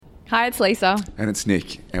Hi, it's Lisa. And it's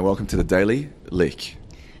Nick, and welcome to the Daily Lick.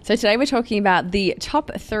 So today we're talking about the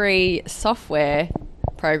top 3 software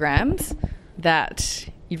programs that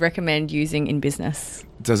you'd recommend using in business.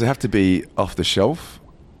 Does it have to be off the shelf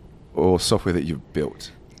or software that you've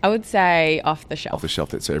built? I would say off the shelf. Off the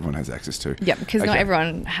shelf that so everyone has access to. Yeah, because not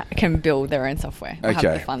everyone can build their own software or have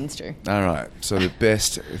the funds to. All right. So the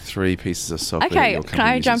best 3 pieces of software. Okay, can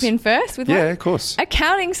I jump in first with one? Yeah, of course.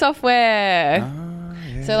 Accounting software. Yeah.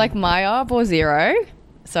 So like MyOb or Xero.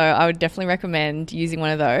 So I would definitely recommend using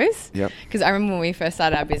one of those. Yep. Because I remember when we first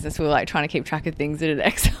started our business, we were like trying to keep track of things in an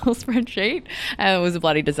Excel spreadsheet, and it was a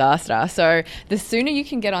bloody disaster. So the sooner you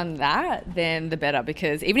can get on that, then the better.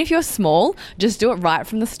 Because even if you're small, just do it right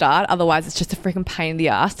from the start. Otherwise, it's just a freaking pain in the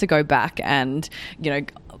ass to go back and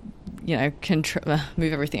move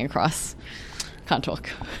everything across. Can't talk.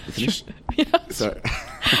 You finished? Yeah. So,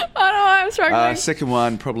 I don't know, I'm struggling. second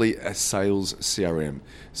one, probably a sales CRM.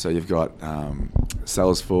 So you've got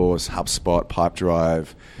Salesforce, HubSpot,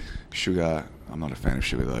 Pipedrive, Sugar. I'm not a fan of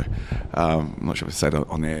Sugar though. I'm not sure if I say that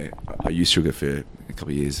on there. I used Sugar for a couple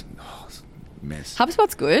of years. Oh, it's a mess.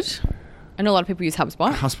 HubSpot's good. I know a lot of people use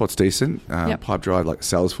HubSpot. HubSpot's decent. Yep. Pipedrive, like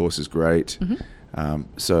Salesforce, is great. Mm-hmm.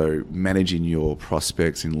 So managing your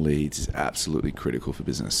prospects and leads is absolutely critical for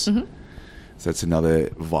business. Mm-hmm. So that's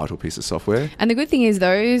another vital piece of software. And the good thing is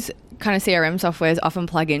those kind of CRM softwares often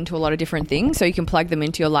plug into a lot of different things. So you can plug them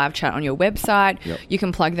into your live chat on your website. Yep. You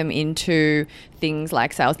can plug them into things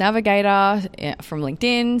like Sales Navigator from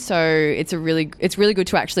LinkedIn. So it's really good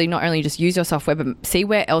to actually not only just use your software, but see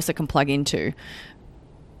where else it can plug into.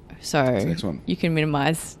 So What's the next one? You can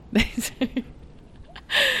minimize these.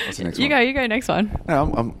 What's the next You one? go next one.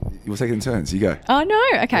 No, we'll take it in turns. You go. Oh,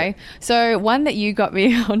 no. Okay. Yeah. So one that you got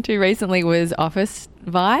me onto recently was Office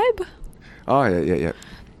Vibe. Oh, yeah.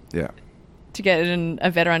 To get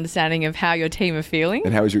a better understanding of how your team are feeling.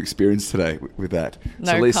 And how was your experience today with that?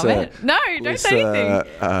 No so Lisa, comment. No, don't say anything.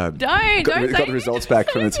 Don't say got the anything. results back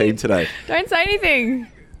from the team today. Don't say anything.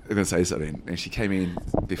 I'm going to say something. And she came in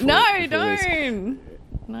before. No, before this. don't.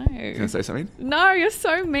 No. Can I say something? No, you're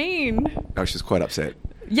so mean. Oh, she's quite upset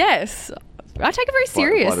Yes. I take it very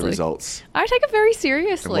seriously. by the results. I take it very And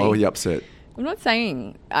seriously. why were you upset? I'm not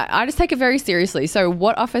saying. I just take it very seriously. So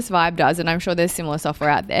what Office Vibe does, and I'm sure there's similar software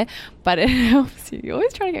out there, but it helps you. You're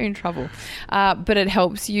always trying to get me in trouble. But it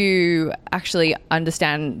helps you actually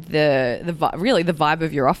understand the vibe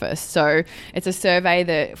of your office. So it's a survey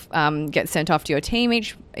that gets sent off to your team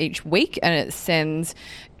each week, and it sends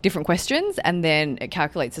different questions, and then it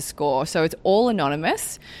calculates a score. So it's all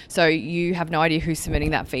anonymous. So you have no idea who's submitting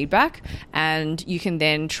that feedback, and you can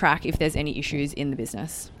then track if there's any issues in the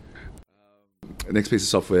business. The next piece of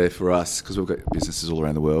software for us, because we've got businesses all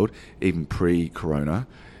around the world, even pre-corona,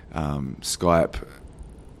 Skype,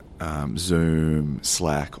 Zoom,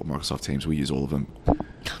 Slack, or Microsoft Teams, we use all of them. Oh,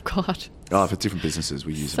 God. Oh, for different businesses,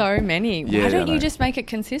 we use them. So many. Yeah, Why don't I know. you just make it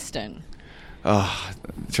consistent? Oh,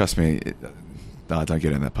 trust me, no, don't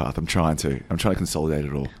get in that path. I'm trying to consolidate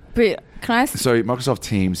it all. But can I... So Microsoft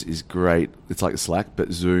Teams is great. It's like Slack,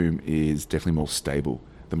 but Zoom is definitely more stable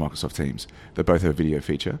than Microsoft Teams. They both have a video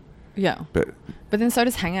feature. Yeah. But then so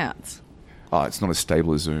does Hangouts. it's not as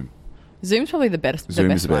stable as Zoom. Zoom's probably the best.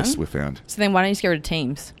 Zoom is the best one. we've found. So then why don't you just get rid of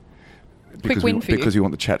Teams? Because win for you. Because you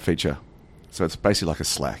want the chat feature. So it's basically like a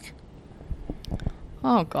Slack.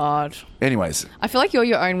 Oh, God. Anyways, I feel like you're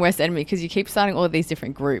your own worst enemy because you keep starting all of these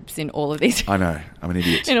different groups in all of these... I know, I'm an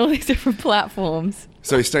idiot. in all these different platforms.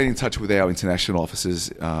 So staying in touch with our international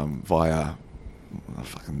offices via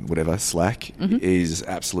fucking whatever, Slack, is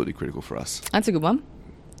absolutely critical for us. That's a good one.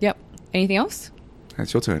 Yep. Anything else?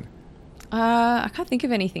 It's your turn. I can't think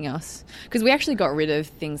of anything else. Because we actually got rid of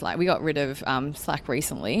things like... We got rid of Slack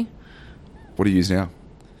recently. What do you use now?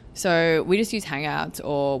 So we just use Hangouts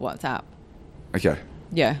or WhatsApp. Okay.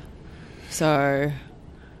 Yeah. So,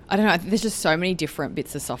 I don't know. There's just so many different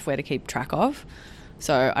bits of software to keep track of.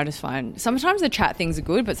 So, I just find sometimes the chat things are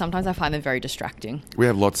good, but sometimes I find them very distracting. We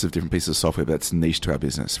have lots of different pieces of software that's niche to our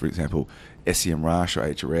business. For example, SEMrush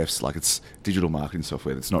or Ahrefs, like it's digital marketing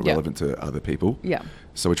software that's not relevant to other people. Yeah.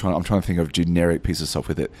 So I'm trying to think of generic pieces of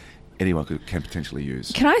software that anyone can potentially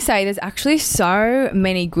use. Can I say there's actually so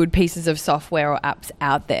many good pieces of software or apps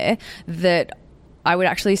out there that I would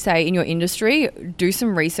actually say in your industry, do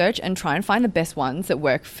some research and try and find the best ones that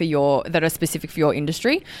work for that are specific for your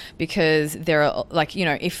industry, because there are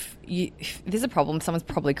if there's a problem, someone's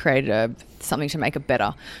probably created something to make it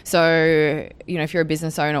better. So, if you're a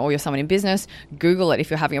business owner or you're someone in business, Google it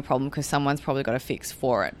if you're having a problem, because someone's probably got a fix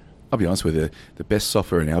for it. I'll be honest with you, the best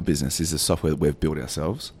software in our business is the software that we've built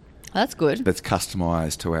ourselves. That's good. That's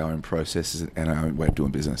customized to our own processes and our own way of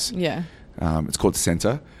doing business. Yeah. It's called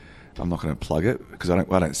Center. I'm not going to plug it because I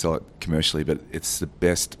don't sell it commercially, but it's the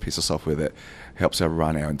best piece of software that helps us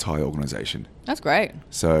run our entire organisation. That's great.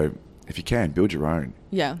 So if you can, build your own.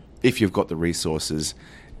 Yeah. If you've got the resources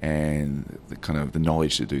and the kind of the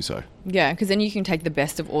knowledge to do so. Yeah, because then you can take the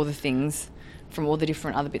best of all the things from all the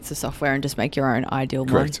different other bits of software and just make your own ideal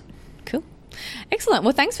one. Correct. Cool. Excellent.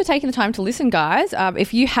 Well, thanks for taking the time to listen, guys.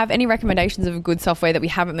 If you have any recommendations of good software that we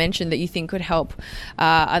haven't mentioned that you think could help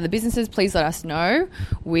other businesses, please let us know.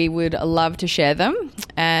 We would love to share them.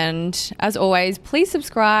 And as always, please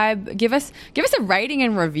subscribe. Give us a rating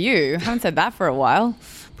and review. I haven't said that for a while.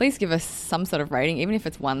 Please give us some sort of rating, even if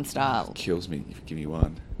it's 1 star. It kills me if you give me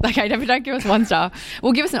 1. Okay, don't give us 1 star.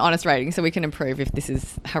 Well, give us an honest rating so we can improve if this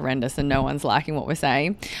is horrendous and no one's liking what we're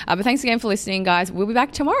saying. But thanks again for listening, guys. We'll be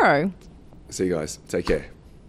back tomorrow. See you guys. Take care.